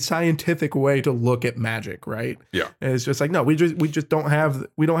scientific way to look at magic, right? Yeah. And it's just like, no, we just don't have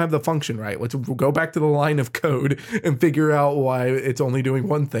the function right. Let's go back to the line of code and figure out why it's only doing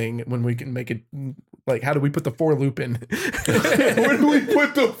one thing when we can make it like, how do we put the for loop in? Where do we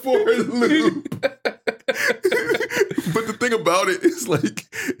put the for loop? But the thing about it is, like,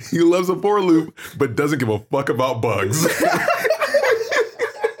 he loves a for loop, but doesn't give a fuck about bugs.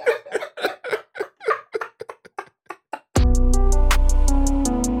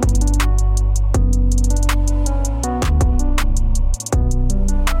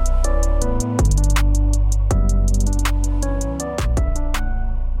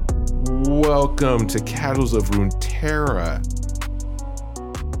 Welcome to Casuals of Runeterra.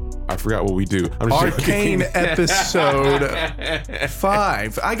 I forgot what we do. Arcane episode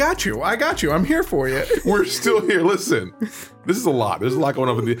 5. I got you. I'm here for you. We're still here. Listen, this is a lot. There's a lot going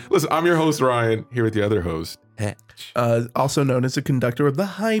on. Listen, I'm your host, Ryan, here with the other host, Hatch. Also known as the conductor of the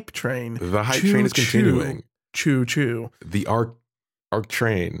hype train. The hype train is continuing. Choo choo. The arc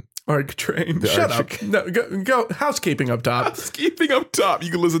train. Arc train. Shut up. No, go. Housekeeping up top. Housekeeping up top. You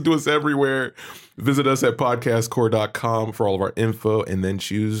can listen to us everywhere. Visit us at podcastcore.com for all of our info, and then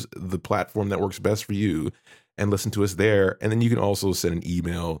choose the platform that works best for you and listen to us there. And then you can also send an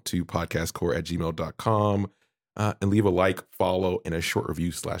email to podcastcore@gmail.com and leave a like, follow, and a short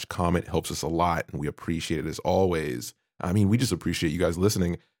review/comment. Helps us a lot, and we appreciate it as always. I mean, we just appreciate you guys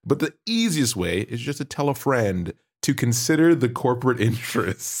listening. But the easiest way is just to tell a friend to consider the corporate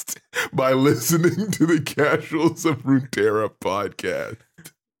interest by listening to the Casuals of Runeterra podcast.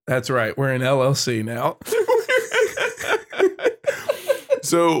 That's right. We're an LLC now.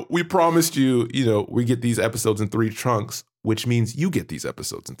 So we promised you, we get these episodes in 3 chunks, which means you get these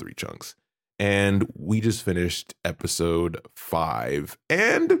episodes in 3 chunks. And we just finished episode 5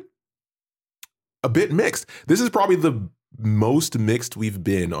 and a bit mixed. This is probably the most mixed we've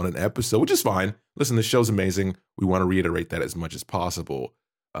been on an episode, which is fine. Listen, the show's amazing. We want to reiterate that as much as possible.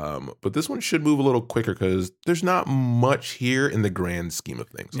 But this one should move a little quicker because there's not much here in the grand scheme of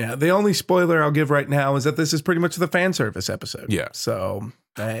things. Yeah, the only spoiler I'll give right now is that this is pretty much the fan service episode. Yeah. So,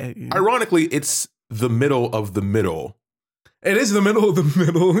 ironically, it's the middle of the middle. It is the middle of the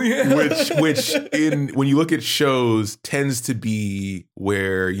middle, yeah. Which when you look at shows tends to be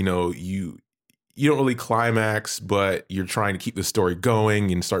where, you don't really climax, but you're trying to keep the story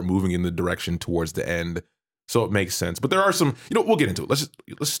going and start moving in the direction towards the end. So it makes sense. But there are some, we'll get into it. Let's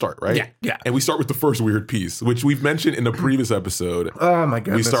start, right? Yeah. And we start with the first weird piece, which we've mentioned in the previous episode. Oh my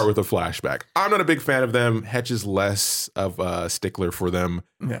goodness. We start with a flashback. I'm not a big fan of them. Hetch is less of a stickler for them.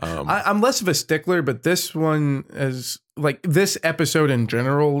 Yeah. I'm less of a stickler, but this one is like this episode in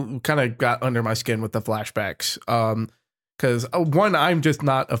general kind of got under my skin with the flashbacks. Because one, I'm just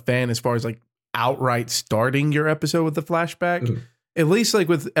not a fan as far as like outright starting your episode with the flashback. Mm-hmm. At least like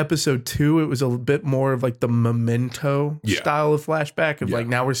with episode 2, it was a bit more of like the Memento style of flashback of like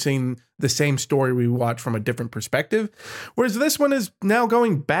now we're seeing the same story we watched from a different perspective. Whereas this one is now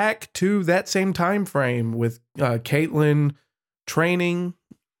going back to that same time frame with Caitlyn training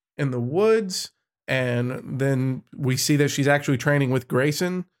in the woods. And then we see that she's actually training with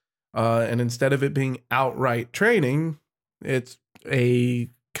Grayson. And instead of it being outright training, it's a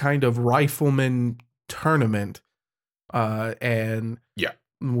kind of rifleman tournament. And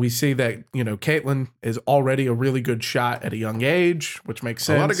we see that, Caitlyn is already a really good shot at a young age, which makes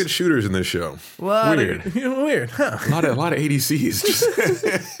sense. A lot of good shooters in this show. Weird, huh? A lot of ADCs.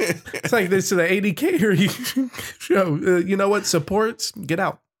 It's like this is the AD carry show. You know what? Supports, get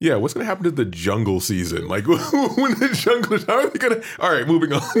out. Yeah, what's going to happen to the jungle season? Like, when the jungle, how are they going to... All right,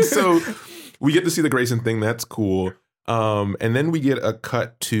 moving on. So we get to see the Grayson thing. That's cool. And then we get a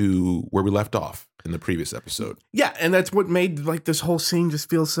cut to where we left off in the previous episode. Yeah, and that's what made like this whole scene just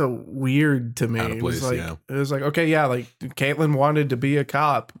feel so weird to me. Out of place, it was like, okay, yeah, like Caitlyn wanted to be a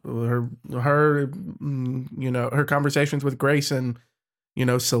cop. Her conversations with Grayson,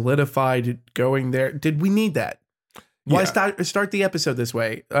 solidified going there. Did we need that? Why start the episode this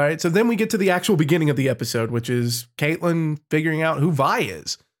way? All right, so then we get to the actual beginning of the episode, which is Caitlyn figuring out who Vi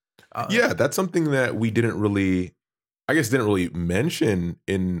is. That's something that we didn't really mention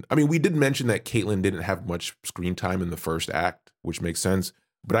we did mention that Caitlyn didn't have much screen time in the first act, which makes sense.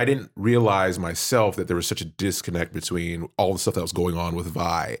 But I didn't realize myself that there was such a disconnect between all the stuff that was going on with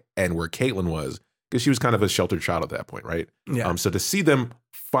Vi and where Caitlyn was, because she was kind of a sheltered child at that point, right? Yeah. So to see them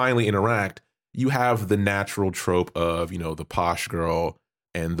finally interact, you have the natural trope of, the posh girl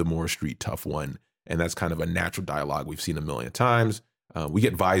and the more street tough one. And that's kind of a natural dialogue we've seen a million times. We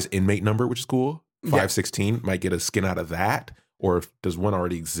get Vi's inmate number, which is cool. 516 might get a skin out of that, or does one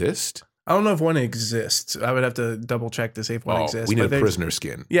already exist? I don't know if one exists. I would have to double check to see if one exists. We need but a prisoner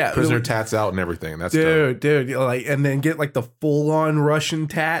skin. Yeah, Prisoner tats out and everything. That's dude, like, and then get like the full on Russian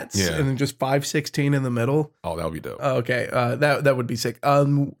tats, and then just 516 in the middle. Oh, that would be dope. Okay, that would be sick. A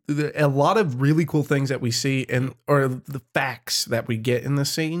lot of really cool things that we see or the facts that we get in the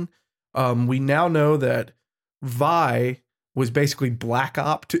scene. We now know that Vi was basically black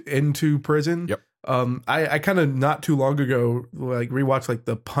opt into prison. Yep. I kind of not too long ago like rewatched like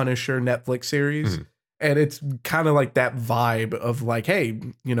the Punisher Netflix series, and it's kind of like that vibe of like, hey,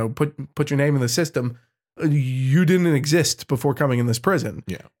 you know, put your name in the system. You didn't exist before coming in this prison.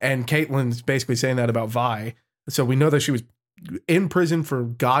 Yeah. And Caitlyn's basically saying that about Vi. So we know that she was in prison for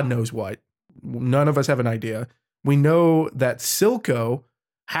God knows what. None of us have an idea. We know that Silco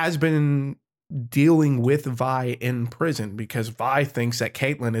has been dealing with Vi in prison because Vi thinks that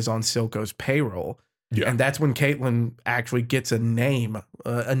Caitlyn is on Silco's payroll. Yeah. And that's when Caitlyn actually gets a name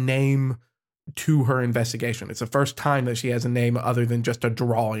to her investigation. It's the first time that she has a name other than just a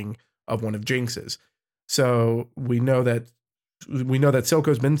drawing of one of Jinx's. So we know that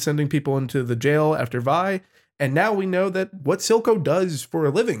Silco's been sending people into the jail after Vi. And now we know that what Silco does for a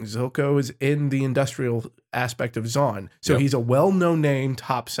living. Silco is in the industrial aspect of Zaun. So he's a well-known name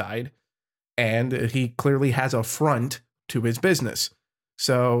topside. And he clearly has a front to his business.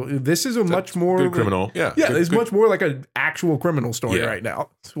 So this is much more good criminal. Yeah. It's much more like an actual criminal story right now,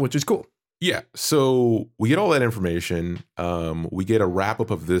 which is cool. Yeah. So we get all that information. We get a wrap up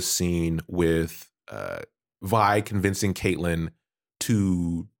of this scene with Vi convincing Caitlyn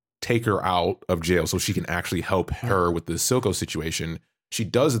to take her out of jail so she can actually help her with the Silco situation. She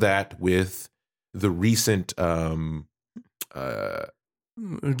does that with the recent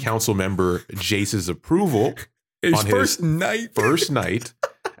council member Jace's approval on his first night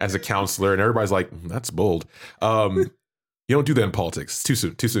as a counselor, and everybody's like, that's bold. You don't do that in politics. Too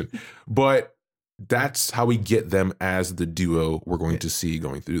soon. But that's how we get them as the duo we're going to see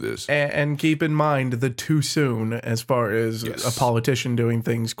going through this. And keep in mind the too soon as far as a politician doing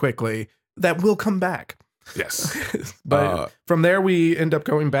things quickly, that will come back. Yes. But from there, we end up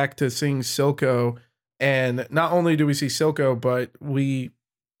going back to seeing Silco. And not only do we see Silco, but we,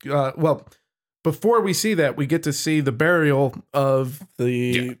 before we see that, we get to see the burial of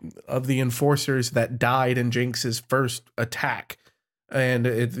the enforcers that died in Jinx's first attack. And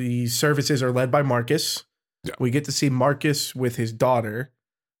the services are led by Marcus. Yeah. We get to see Marcus with his daughter.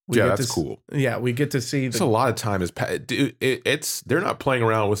 That's cool. Yeah, we get to see. It's a lot of time is they're not playing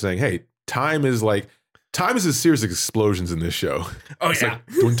around with saying, hey, time is a series of explosions in this show. Oh, it's like,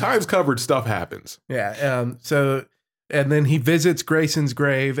 when time's covered, stuff happens. Yeah. And then he visits Grayson's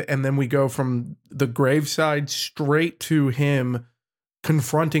grave, and then we go from the graveside straight to him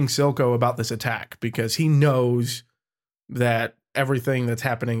confronting Silco about this attack because he knows that everything that's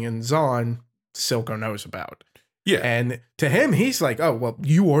happening in Zaun, Silco knows about. Yeah. And to him, he's like, oh, well,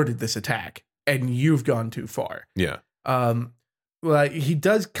 you ordered this attack, and you've gone too far. Yeah. Well, he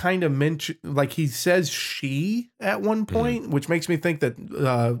does kind of mention, like he says she at one point, which makes me think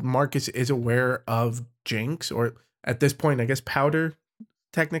that Marcus is aware of Jinx, or at this point, I guess Powder,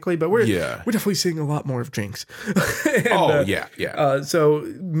 technically. But we're definitely seeing a lot more of Jinx.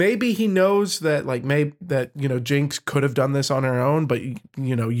 So maybe he knows that Jinx could have done this on her own, but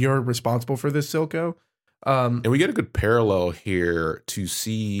you're responsible for this, Silco. And we get a good parallel here to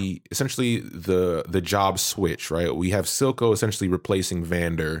see essentially the job switch, right? We have Silco essentially replacing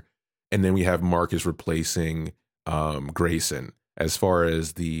Vander, and then we have Marcus replacing Grayson as far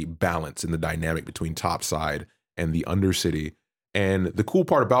as the balance and the dynamic between Topside and the Undercity. And the cool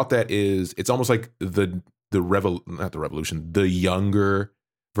part about that is it's almost like the younger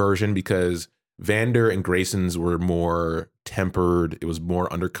version, because Vander and Grayson's were more tempered. It was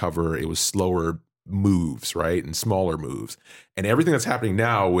more undercover. It was slower moves, right? And smaller moves. And everything that's happening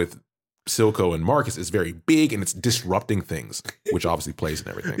now with Silco and Marcus is very big, and it's disrupting things, which obviously plays in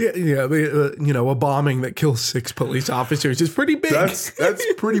everything. A bombing that kills 6 police officers is pretty big.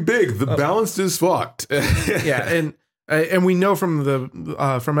 That's pretty big. The balance is fucked. And we know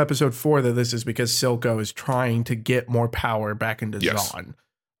from episode 4 that this is because Silco is trying to get more power back into Zaun.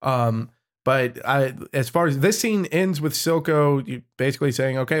 But as far as this scene ends with Silco basically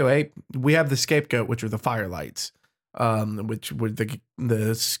saying, okay, well, hey, we have the scapegoat, which are the Firelights, which were the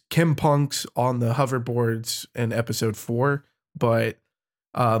Kim Punks on the hoverboards in episode 4. But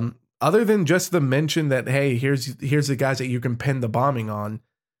other than just the mention that, hey, here's the guys that you can pin the bombing on,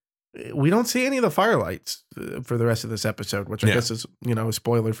 we don't see any of the Firelights for the rest of this episode, which I guess is, a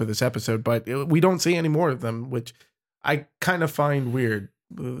spoiler for this episode, but we don't see any more of them, which I kind of find weird.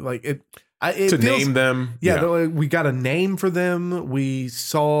 Like it. to name them. Yeah, we got a name for them. We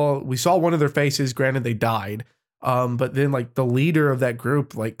saw one of their faces. Granted, they died. But then like the leader of that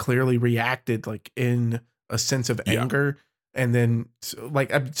group like clearly reacted like in a sense of anger, and then so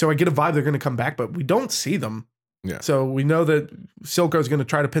I get a vibe they're going to come back, but we don't see them. Yeah. So we know that Silco's going to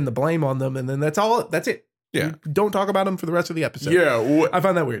try to pin the blame on them, and then that's it. Yeah. We don't talk about them for the rest of the episode. Yeah. I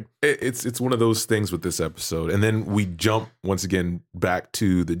find that weird. It's one of those things with this episode. And then we jump once again back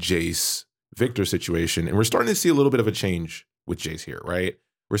to the Jace Victor situation, and we're starting to see a little bit of a change with Jace here, right?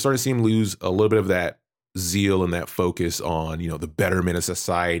 We're starting to see him lose a little bit of that zeal and that focus on, the betterment of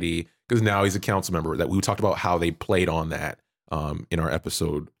society, because now he's a council member. That we talked about how they played on that in our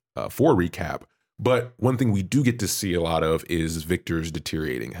episode 4 recap. But one thing we do get to see a lot of is Victor's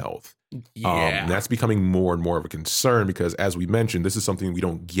deteriorating health. And that's becoming more and more of a concern because, as we mentioned, this is something we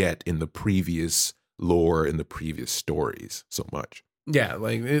don't get in the previous lore, in the previous stories so much. Yeah,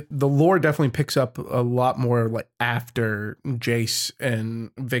 like the lore definitely picks up a lot more like after Jace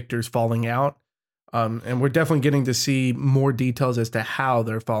and Victor's falling out. And we're definitely getting to see more details as to how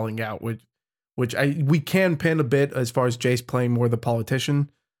they're falling out, which we can pin a bit as far as Jace playing more the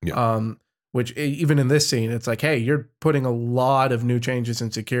politician. Yeah. Which even in this scene, it's like, hey, you're putting a lot of new changes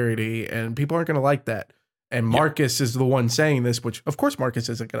in security and people aren't going to like that. And Marcus is the one saying this, which of course Marcus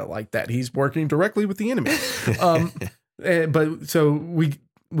isn't going to like that. He's working directly with the enemy. But so we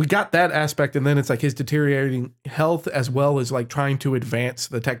got that aspect. And then it's like his deteriorating health as well as like trying to advance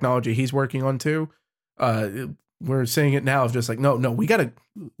the technology he's working on too. We're seeing it now of just like, no, we got to,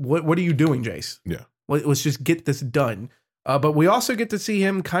 what are you doing, Jace? Yeah. Let's just get this done. But we also get to see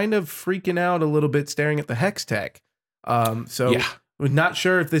him kind of freaking out a little bit, staring at the Hex Tech. We're not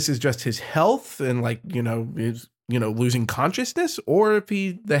sure if this is just his health and like, is losing consciousness, or if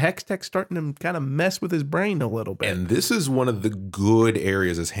the Hex Tech's starting to kind of mess with his brain a little bit. And this is one of the good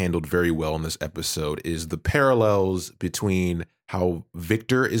areas that's handled very well in this episode, is the parallels between how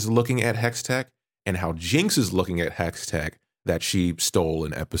Victor is looking at Hex Tech and how Jinx is looking at Hex Tech that she stole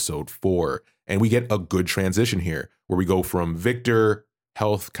in episode 4. And we get a good transition here where we go from Victor,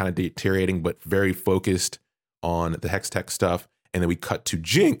 health kind of deteriorating, but very focused on the Hex Tech stuff. And then we cut to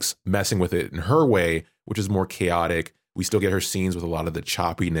Jinx messing with it in her way, which is more chaotic. We still get her scenes with a lot of the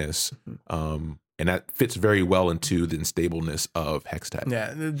choppiness. And that fits very well into the instableness of Hex Tech.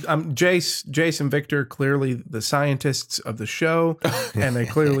 Yeah. Jace and Victor, clearly the scientists of the show, and they're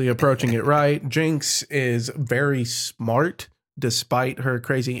clearly approaching it right. Jinx is very smart despite her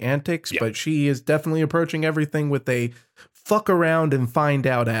crazy antics, but she is definitely approaching everything with a fuck around and find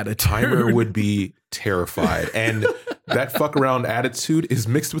out attitude. Timer would be terrified. And that fuck around attitude is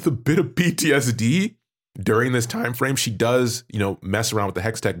mixed with a bit of PTSD during this time frame. She does, mess around with the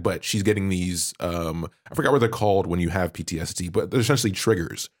Hex Tech, but she's getting these, I forgot what they're called when you have PTSD, but they're essentially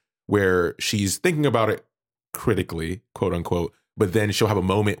triggers where she's thinking about it critically, quote unquote, but then she'll have a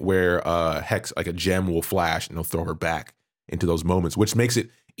moment where Hex, like a gem will flash and they'll throw her back into those moments, which makes it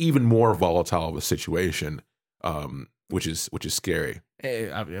even more volatile of a situation, which is scary.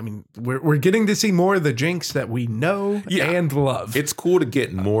 I mean, we're getting to see more of the Jinx that we know and love. It's cool to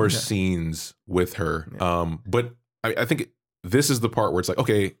get more scenes with her. But I think this is the part where it's like,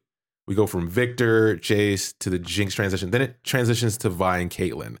 okay, we go from Victor, Jace to the Jinx transition. Then it transitions to Vi and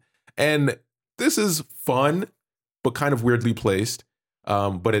Caitlyn. And this is fun, but kind of weirdly placed.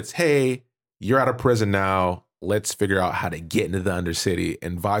 But it's, hey, you're out of prison now. Let's figure out how to get into the Undercity.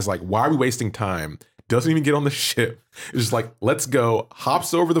 And Vi's like, why are we wasting time? Doesn't even get on the ship. It's just like, let's go,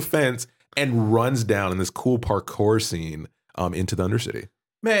 hops over the fence and runs down in this cool parkour scene into the Undercity.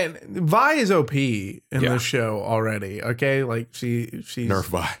 Man, Vi is OP in the show already. Okay, like she's Nerf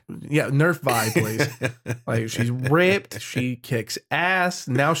Vi. Yeah, Nerf Vi, please. Like she's ripped. She kicks ass.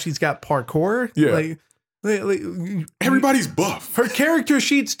 Now she's got parkour. Yeah. Like, everybody's buff. Her character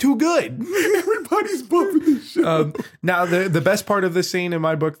sheet's too good. Everybody's buff in this show. Now, the best part of this scene in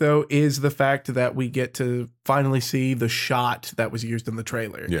my book, though, is the fact that we get to finally see the shot that was used in the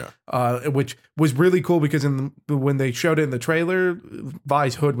trailer. Yeah. Which was really cool because when they showed it in the trailer,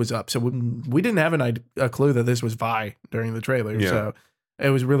 Vi's hood was up. So we didn't have a clue that this was Vi during the trailer. Yeah. So it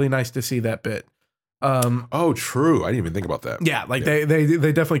was really nice to see that bit. Oh, true. I didn't even think about that. Yeah, like they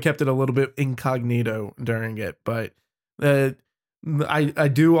definitely kept it a little bit incognito during it, but I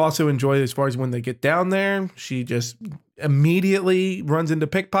do also enjoy as far as when they get down there, she just immediately runs into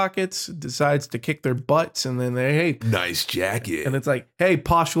pickpockets, decides to kick their butts, and then hey, nice jacket, and it's like, hey,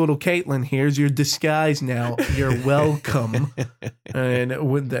 posh little Caitlyn, here's your disguise now. You're welcome. And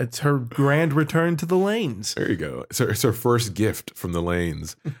that's her grand return to the lanes. There you go. It's her first gift from the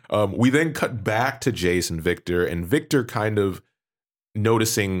lanes. We then cut back to Jace and Victor kind of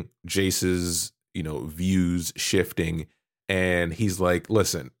noticing Jace's, views shifting. And he's like,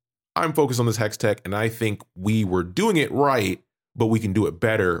 listen, I'm focused on this hex tech, and I think we were doing it right, but we can do it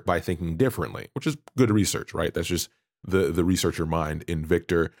better by thinking differently, which is good research, right? That's just the researcher mind in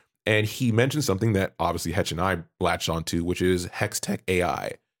Victor. And he mentioned something that obviously Hetch and I latched onto, which is hex tech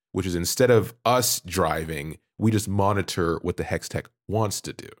AI, which is instead of us driving, we just monitor what the hex tech wants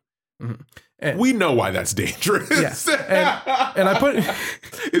to do. Mm-hmm. And we know why that's dangerous. Yes. And I put,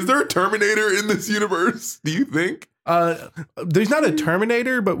 is there a Terminator in this universe? Do you think? There's not a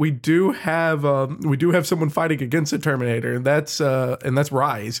Terminator, but we do have someone fighting against a Terminator, and that's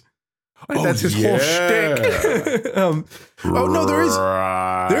Rise. Like, that's his whole shtick. Oh no, there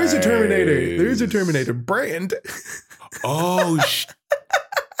is a Terminator. There is a Terminator. Brand. Oh.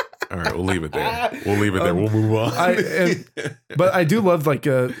 All right, we'll leave it there. We'll move on. But I do love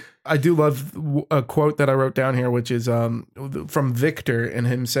a quote that I wrote down here, which is from Victor, and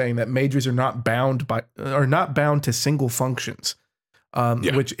him saying that majors are not bound to single functions,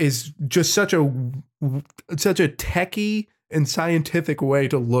 which is just such a techie and scientific way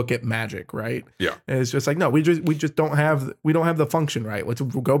to look at magic, right? Yeah, and it's just like, no, we just don't have the function right. Let's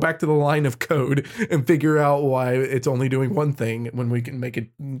go back to the line of code and figure out why it's only doing one thing when we can make it.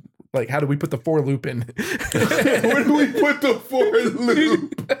 Like, how do we put the for loop in? Where do we put the for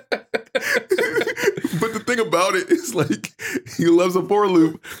loop? But the thing about it is, like, he loves a for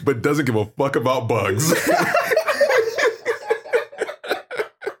loop, but doesn't give a fuck about bugs.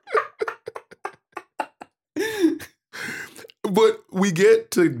 But we get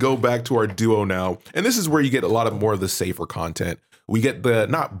to go back to our duo now, and this is where you get a lot of more of the safer content. We get the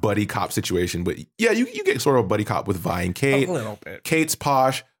not buddy cop situation, but yeah, you get sort of a buddy cop with Vi and Kate. A little bit. Kate's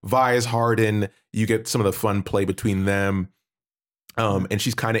posh, Vi is hardened. You get some of the fun play between them. And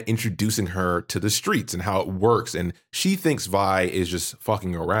she's kind of introducing her to the streets and how it works. And she thinks Vi is just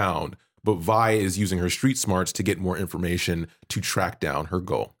fucking around, but Vi is using her street smarts to get more information to track down her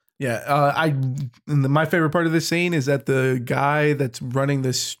goal. Yeah, my favorite part of this scene is that the guy that's running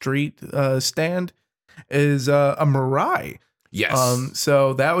the street stand is a Mirai. Yes.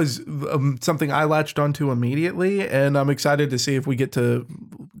 So that was something I latched onto immediately, and I'm excited to see if we get to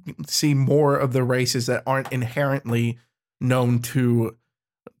see more of the races that aren't inherently known to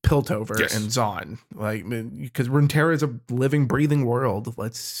Piltover and Zaun. Like, because Runeterra is a living, breathing world.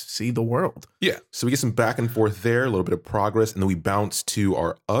 Let's see the world. Yeah. So we get some back and forth there, a little bit of progress, and then we bounce to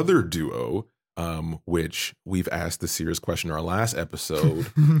our other duo, which we've asked the serious question in our last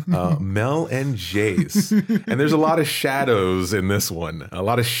episode, Mel and Jace. And there's a lot of shadows in this one, a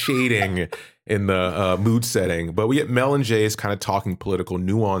lot of shading in the mood setting. But we get Mel and Jace kind of talking political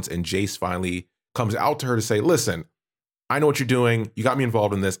nuance, and Jace finally comes out to her to say, listen, I know what you're doing. You got me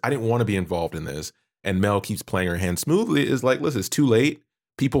involved in this. I didn't want to be involved in this. And Mel keeps playing her hand smoothly. Is like, listen, it's too late.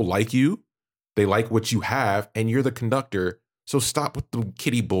 People like you. They like what you have, and you're the conductor. So stop with the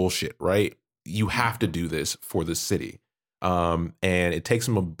kiddie bullshit, right? You have to do this for the city. And it takes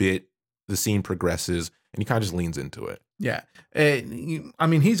him a bit. The scene progresses, and he kind of just leans into it. Yeah. I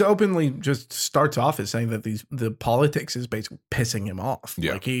mean, he's openly just starts off as saying that the politics is basically pissing him off.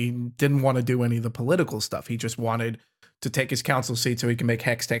 Yeah. Like, he didn't want to do any of the political stuff. He just wanted to take his council seat so he can make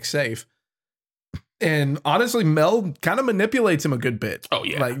Hextech safe. And honestly, Mel kind of manipulates him a good bit. Oh,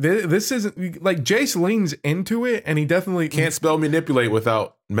 yeah. Like, this isn't like Jace leans into it, and he definitely can't spell manipulate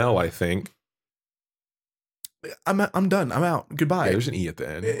without Mel, I think. I'm done. I'm out. Goodbye. Yeah, there's an E at the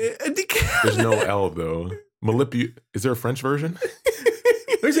end. There's no L though. Is there a French version?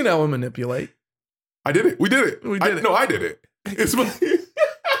 There's an L in manipulate. I did it. We did it. No, I did it. It's my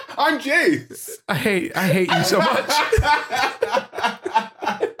I'm Jace. I hate you so much.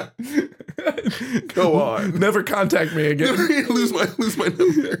 Go on. Never contact me again. lose my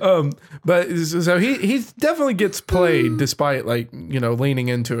number. But so he definitely gets played despite, like, leaning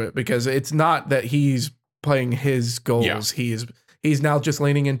into it, because it's not that he's playing his goals. Yeah. He's now just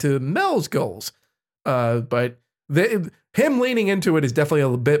leaning into Mel's goals. But him leaning into it is definitely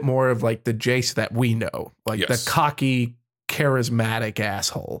a bit more of like the Jace that we know, like the cocky, charismatic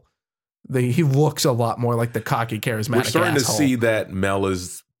asshole. He looks a lot more like the cocky, charismatic asshole. We're starting to see that Mel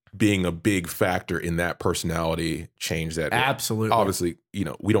is being a big factor in that personality change. That absolutely, obviously,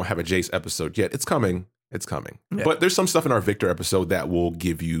 we don't have a Jace episode yet. It's coming. Yeah. But there's some stuff in our Victor episode that will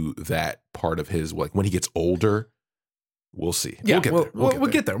give you that part of his, like, when he gets older. We'll see. Yeah, we'll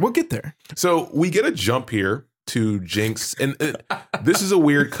get there. So we get a jump here to Jinx. And this is a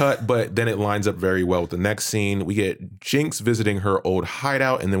weird cut, but then it lines up very well with the next scene. We get Jinx visiting her old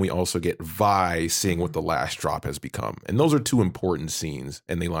hideout, and then we also get Vi seeing what the last drop has become. And those are two important scenes,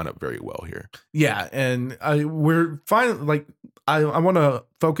 and they line up very well here. Yeah, and we're finally, like, I want to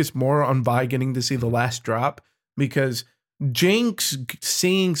focus more on Vi getting to see the last drop, because Jinx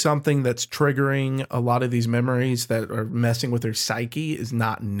seeing something that's triggering a lot of these memories that are messing with her psyche is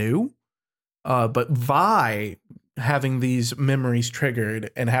not new. But Vi having these memories triggered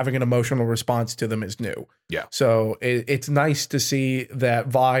and having an emotional response to them is new. Yeah. So it's nice to see that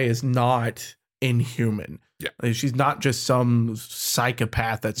Vi is not inhuman. Yeah. Like, she's not just some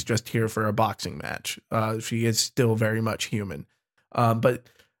psychopath that's just here for a boxing match. She is still very much human. But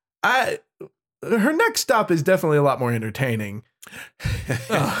her next stop is definitely a lot more entertaining.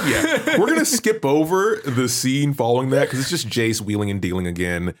 Yeah, we're gonna skip over the scene following that because it's just Jace wheeling and dealing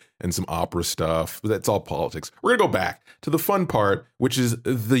again and some opera stuff. That's all politics. We're gonna go back to the fun part, which is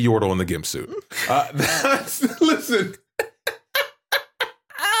the Yordle in the gimp suit. Listen.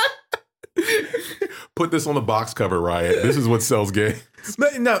 Put this on the box cover, Riot. This is what sells games.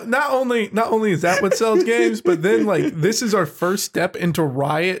 No, not only is that what sells games, but then, like, this is our first step into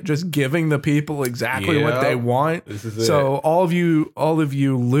Riot just giving the people exactly what they want. This is so it. all of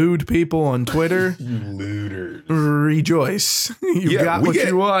you lewd people on Twitter, You looters, rejoice! You got what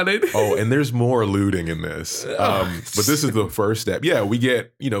you wanted. Oh, and there's more looting in this. But this is the first step. Yeah, we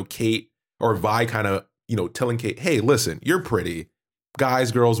get, Kate or Vi kind of, telling Kate, hey, listen, you're pretty.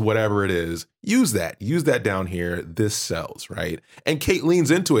 Guys, girls, whatever it is, use that down here. This sells, right? And Kate leans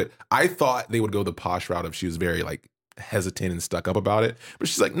into it. I thought they would go the posh route if she was very like hesitant and stuck up about it, but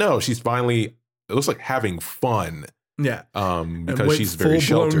she's like, no, she's finally, it looks like having fun. Yeah. Because she's very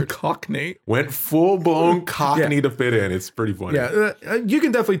sheltered. Cockney. Went full blown Cockney to fit in. It's pretty funny. Yeah, you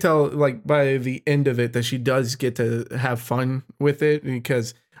can definitely tell, like, by the end of it that she does get to have fun with it,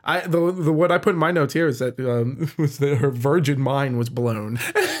 because what I put in my notes here is that was that her virgin mind was blown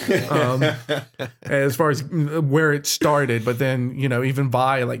as far as where it started. But then, even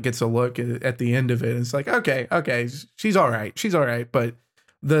Vi like gets a look at the end of it. And it's like, okay, she's all right. But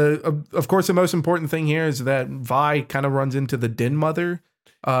of course, the most important thing here is that Vi kind of runs into the Den Mother.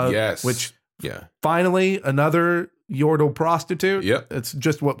 Yes. Which, yeah. Finally, another Yordle prostitute. Yep. It's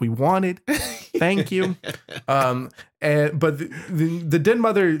just what we wanted. Thank you. But the Den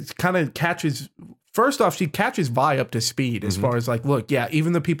Mother kind of catches, first off, she catches Vi up to speed as far as like, look, yeah,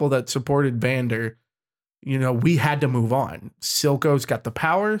 even the people that supported Vander, we had to move on. Silco's got the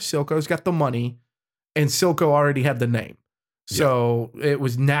power, Silco's got the money, and Silco already had the name. So it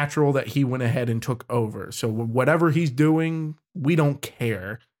was natural that he went ahead and took over. So whatever he's doing, we don't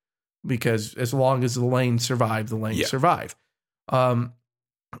care, because as long as the lanes survive, the lanes survive.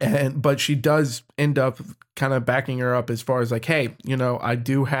 But she does end up kind of backing her up as far as like, hey, I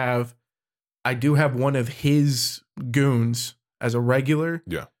do have one of his goons as a regular.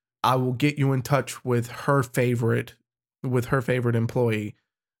 Yeah. I will get you in touch with her favorite employee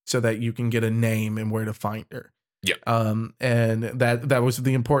so that you can get a name and where to find her. Yeah. And that was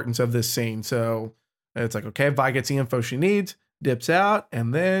the importance of this scene. So it's like, okay, Vi gets the info she needs, dips out,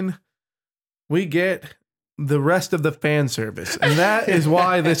 and then we get the rest of the fan service. And that is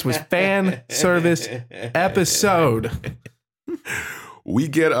why this was fan service episode. We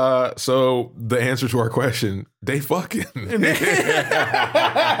get so the answer to our question, they fucking Mel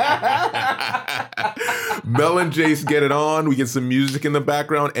and Jace get it on. We get some music in the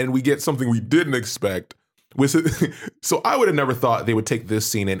background, and we get something we didn't expect. So I would have never thought they would take this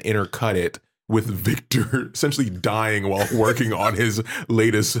scene and intercut it with Victor essentially dying while working on his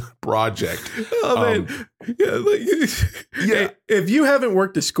latest project. Oh man, yeah. If you haven't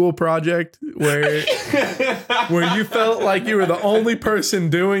worked a school project where you felt like you were the only person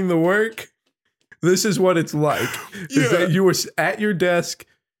doing the work, this is what it's like. Is that you were at your desk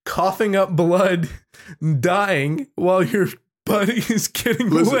coughing up blood, dying while your buddy is getting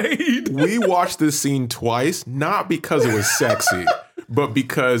laid. We watched this scene twice, not because it was sexy, but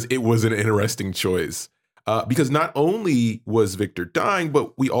because it was an interesting choice. Because not only was Victor dying,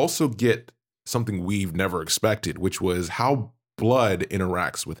 but we also get something we've never expected, which was how blood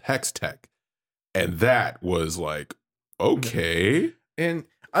interacts with Hex Tech. And that was like, okay. And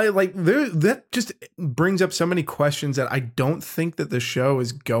I like that just brings up so many questions that I don't think that the show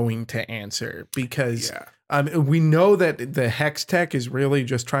is going to answer, because we know that the Hex Tech is really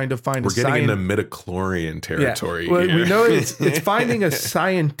just trying to find. We're getting into midichlorian territory. Yeah. Well, we know it's finding a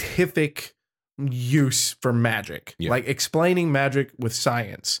scientific use for magic, like explaining magic with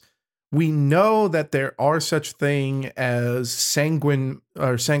science. We know that there are such thing as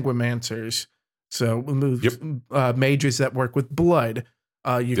sanguimancers So mages that work with blood.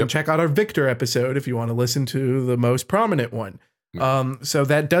 You can check out our Victor episode if you want to listen to the most prominent one. So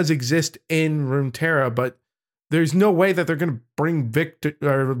that does exist in Runeterra, but there's no way that they're going to bring Victor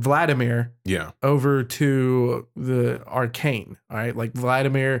or Vladimir over to the Arcane. All right. Like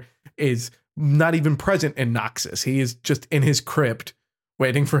Vladimir is not even present in Noxus. He is just in his crypt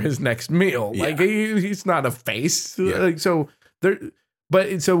waiting for his next meal. Like he's not a face. Like, so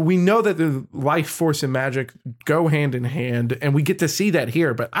we know that the life force and magic go hand in hand, and we get to see that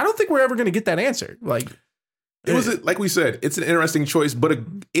here, but I don't think we're ever going to get that answer. Like it was, like we said, it's an interesting choice, but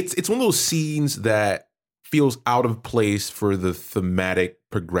it's one of those scenes that feels out of place for the thematic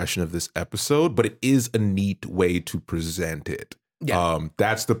progression of this episode, but it is a neat way to present it.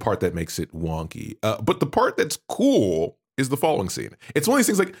 That's the part that makes it wonky. But the part that's cool is the following scene. It's one of these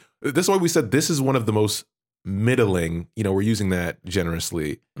things, like, that's why we said this is one of the most middling, we're using that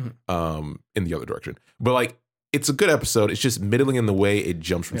generously in the other direction. But like, it's a good episode. It's just middling in the way it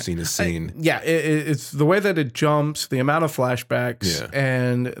jumps from scene to scene. It's the way that it jumps, the amount of flashbacks,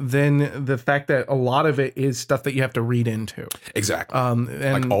 and then the fact that a lot of it is stuff that you have to read into. Exactly.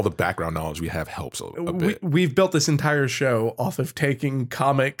 And like all the background knowledge we have helps a bit. We've built this entire show off of taking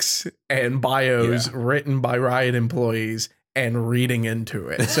comics and bios written by Riot employees and reading into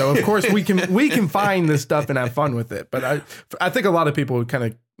it. So of course we can find this stuff and have fun with it. But I think a lot of people would kind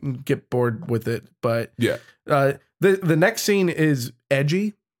of get bored with it. But the next scene is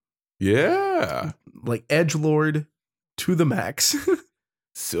edgy. Yeah. Like edgelord to the max.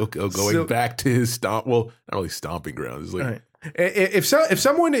 Silco going back to his not really stomping ground. It's like, right. If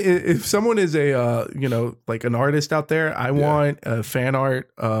someone is a like an artist out there, I want a fan art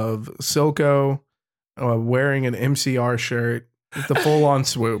of Silco wearing an MCR shirt with the full on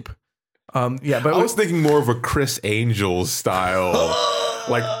swoop. But I was thinking more of a Chris Angel style,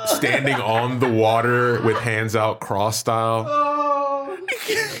 like standing on the water with hands out cross style.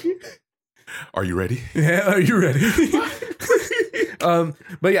 Are you ready? Yeah, are you ready?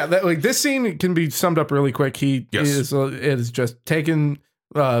 But yeah, this scene can be summed up really quick. He is just taking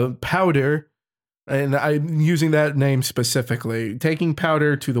Powder, and I'm using that name specifically, taking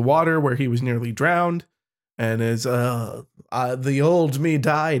Powder to the water where he was nearly drowned, and is the old me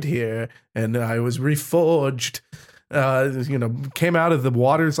died here, and I was reforged. Came out of the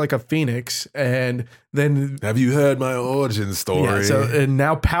waters like a phoenix, and then have you heard my origin story? And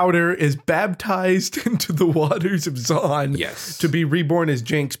now Powder is baptized into the waters of Zaun, to be reborn as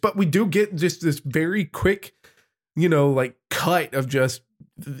Jinx. But we do get just this very quick, cut of just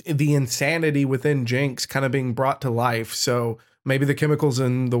the insanity within Jinx kind of being brought to life. So maybe the chemicals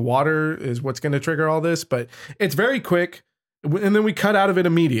in the water is what's going to trigger all this, but it's very quick, and then we cut out of it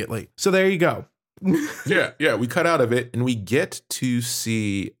immediately. So there you go. We cut out of it and we get to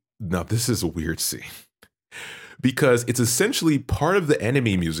see. Now, this is a weird scene because it's essentially part of the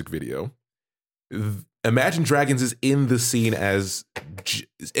Enemy music video. Imagine Dragons is in the scene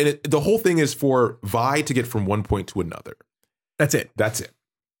the whole thing is for Vi to get from one point to another. That's it.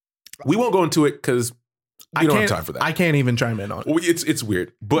 We won't go into it because we don't have time for that. I can't even chime in on it. It's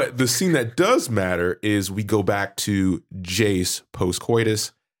weird. But the scene that does matter is we go back to Jace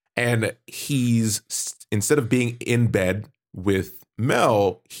post-coitus. And he's, instead of being in bed with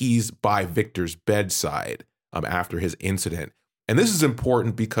Mel, he's by Victor's bedside after his incident. And this is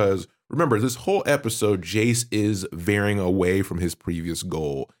important because, remember, this whole episode, Jace is veering away from his previous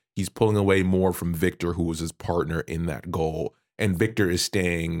goal. He's pulling away more from Victor, who was his partner in that goal. And Victor is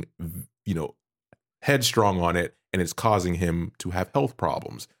staying, headstrong on it, and it's causing him to have health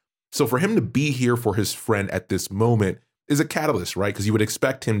problems. So for him to be here for his friend at this moment is a catalyst, right? Because you would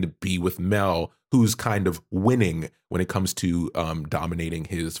expect him to be with Mel, who's kind of winning when it comes to dominating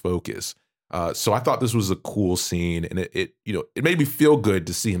his focus. So I thought this was a cool scene, and it made me feel good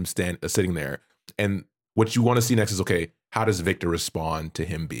to see him sitting there. And what you want to see next is, okay, how does Victor respond to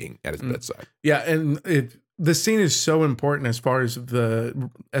him being at his bedside? Yeah, and the scene is so important as far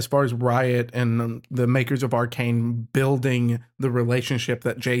as Riot and the makers of Arcane building the relationship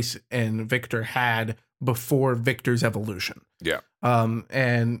that Jace and Victor had before Victor's evolution. Yeah.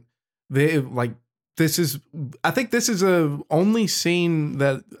 And they I think this is the only scene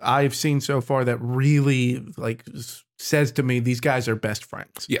that I've seen so far that really says to me, these guys are best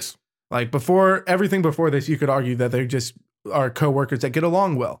friends. Yes. Like everything before this, you could argue that they just are coworkers that get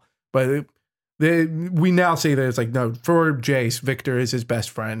along well, but we now see that it's like, no, for Jace, Victor is his best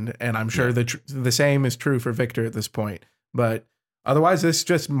friend. And I'm sure the same is true for Victor at this point, but otherwise, this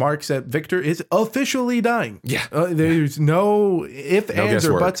just marks that Victor is officially dying. Yeah. There's no ifs, ands,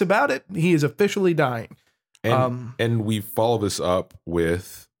 or buts about it. He is officially dying. And we follow this up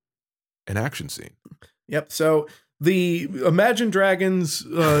with an action scene. Yep. So the Imagine Dragons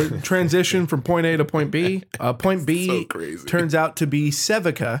transition from point A to point B. Point B So crazy. turns out to be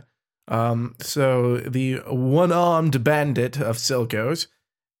Sevica. So the one-armed bandit of Silco's.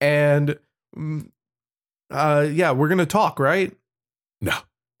 And yeah, we're going to talk, right?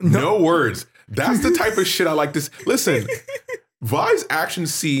 No words. That's the type of shit I like to listen. Vi's action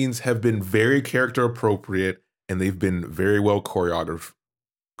scenes have been very character appropriate and they've been very well choreographed.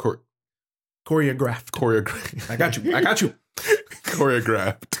 Choreographed. I got you.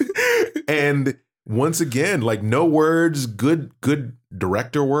 Choreographed. And once again, like no words, good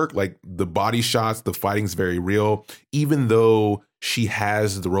director work. Like the body shots, the fighting's very real. Even though she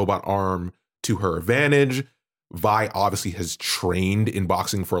has the robot arm to her advantage, Vi obviously has trained in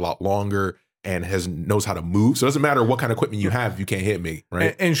boxing for a lot longer and knows how to move. So it doesn't matter what kind of equipment you have, you can't hit me,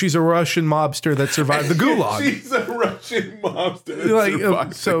 right? And she's a Russian mobster that survived the Gulag. She's a Russian mobster that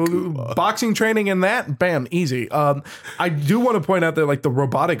survived so the Gulag. boxing training and that, bam, easy. I do want to point out that like the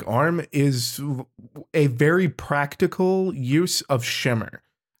robotic arm is a very practical use of shimmer.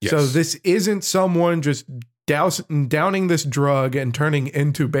 Yes. So this isn't someone just downing this drug and turning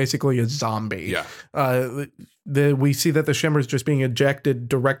into basically a zombie. Yeah. We see that the shimmer is just being ejected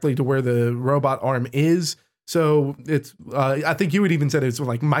directly to where the robot arm is. So it's, I think you would even said it's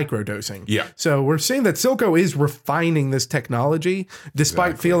like microdosing. Yeah. So we're seeing that Silco is refining this technology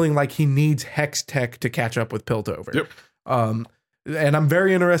despite feeling like he needs Hex Tech to catch up with Piltover. Yep. And I'm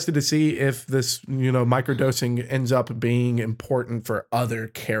very interested to see if this, microdosing ends up being important for other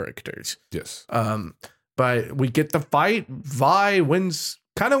characters. Yes. But we get the fight. Vi wins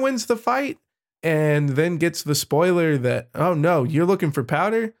the fight and then gets the spoiler that, oh no, you're looking for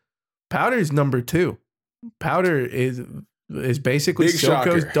Powder? Powder's number 2. Powder is basically Big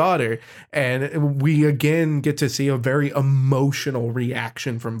Silco's shocker. daughter. And we again get to see a very emotional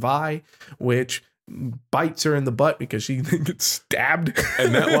reaction from Vi, which bites her in the butt because she gets stabbed.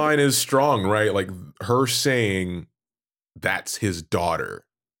 And that line is strong, right? Like her saying that's his daughter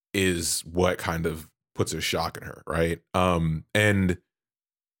is what kind of puts a shock in her, right? And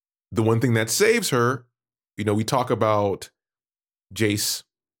the one thing that saves her, we talk about Jace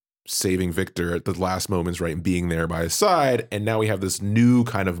saving Victor at the last moments, right? And being there by his side. And now we have this new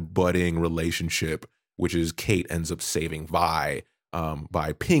kind of budding relationship, which is Kate ends up saving Vi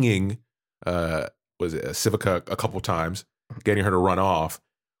by pinging Civica a couple times, getting her to run off.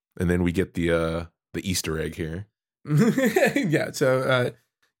 And then we get the Easter egg here. Yeah. So,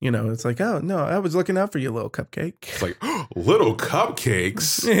 it's like, oh no, I was looking out for you, little cupcake. It's like, little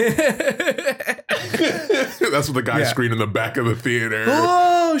cupcakes. That's what the guy screamed in the back of the theater.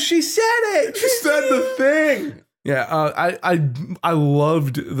 Oh, she said it. She said the thing. Yeah, I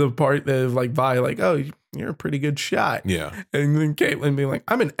loved the part that like Vi, like, oh, you're a pretty good shot. Yeah. And then Caitlin being like,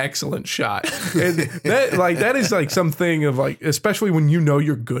 I'm an excellent shot. And that is like something of like, especially when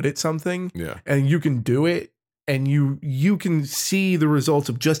you're good at something and you can do it. And you can see the results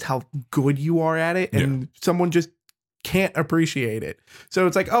of just how good you are at it, and someone just can't appreciate it. So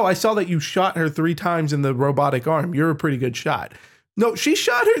it's like, oh, I saw that you shot her 3 times in the robotic arm. You're a pretty good shot. No, she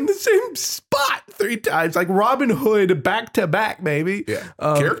shot her in the same spot 3 times, like Robin Hood back to back, baby. Yeah.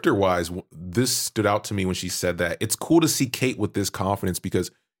 Character-wise, this stood out to me when she said that. It's cool to see Kate with this confidence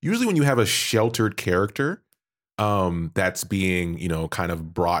because usually when you have a sheltered character, that's being, kind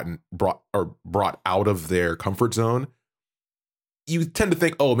of brought out of their comfort zone, you tend to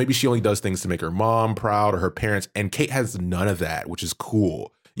think, oh, maybe she only does things to make her mom proud or her parents. And Kate has none of that, which is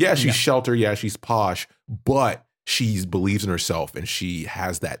cool. Yeah, she's sheltered. Yeah, she's posh, but she believes in herself and she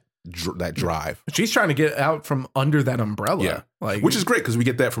has that drive. She's trying to get out from under that umbrella. Yeah, which is great because we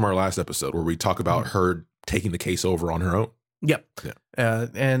get that from our last episode where we talk about her taking the case over on her own. Yep. Yeah.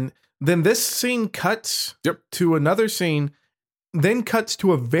 And then this scene cuts to another scene, then cuts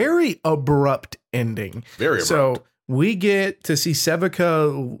to a very abrupt ending. Very abrupt. So we get to see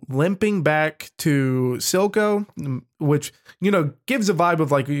Sevica limping back to Silco, which, gives a vibe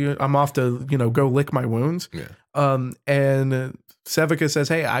of like, I'm off to, go lick my wounds. Yeah. And Sevica says,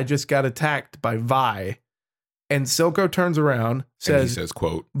 hey, I just got attacked by Vi. And Silco turns around, says, and he says,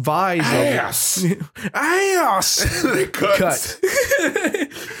 quote, Vi's ass. Ass. Cut.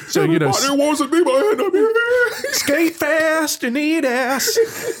 So, it wasn't me, my hand up here. Skate fast and eat ass.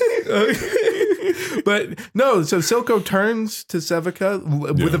 But no, so Silco turns to Sevica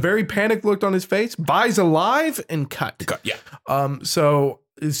with a very panicked look on his face, Vi's alive, and cut. Yeah. So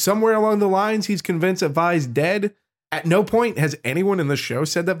somewhere along the lines, he's convinced that Vi's dead. At no point has anyone in the show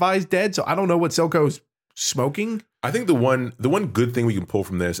said that Vi's dead, so I don't know what Silco's smoking. I think the one good thing we can pull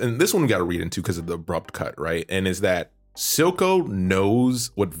from this, and this one we got to read into because of the abrupt cut, right? And is that Silco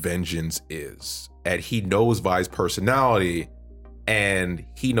knows what vengeance is, and he knows Vi's personality, and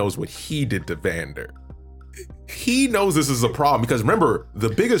he knows what he did to Vander. He knows this is a problem because remember, the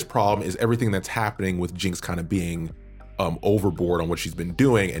biggest problem is everything that's happening with Jinx kind of being overboard on what she's been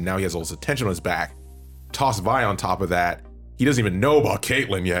doing, and now he has all this attention on his back. Toss Vi on top of that. He doesn't even know about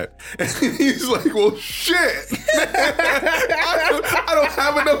Caitlyn yet. And he's like, well, shit. I don't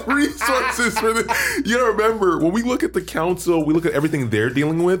have enough resources for this. You gotta remember, when we look at the council, we look at everything they're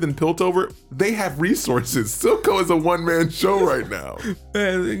dealing with in Piltover, they have resources. Silco is a one-man show right now.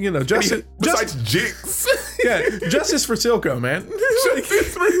 You know, justice. Besides Jinx. Yeah, justice for Silco, man.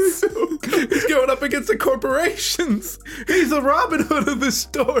 Justice for Silco. He's going up against the corporations. He's the Robin Hood of the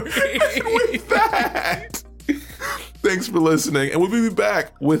story. With that. Thanks for listening, and we'll be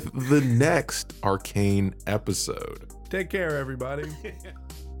back with the next Arcane episode. Take care, everybody.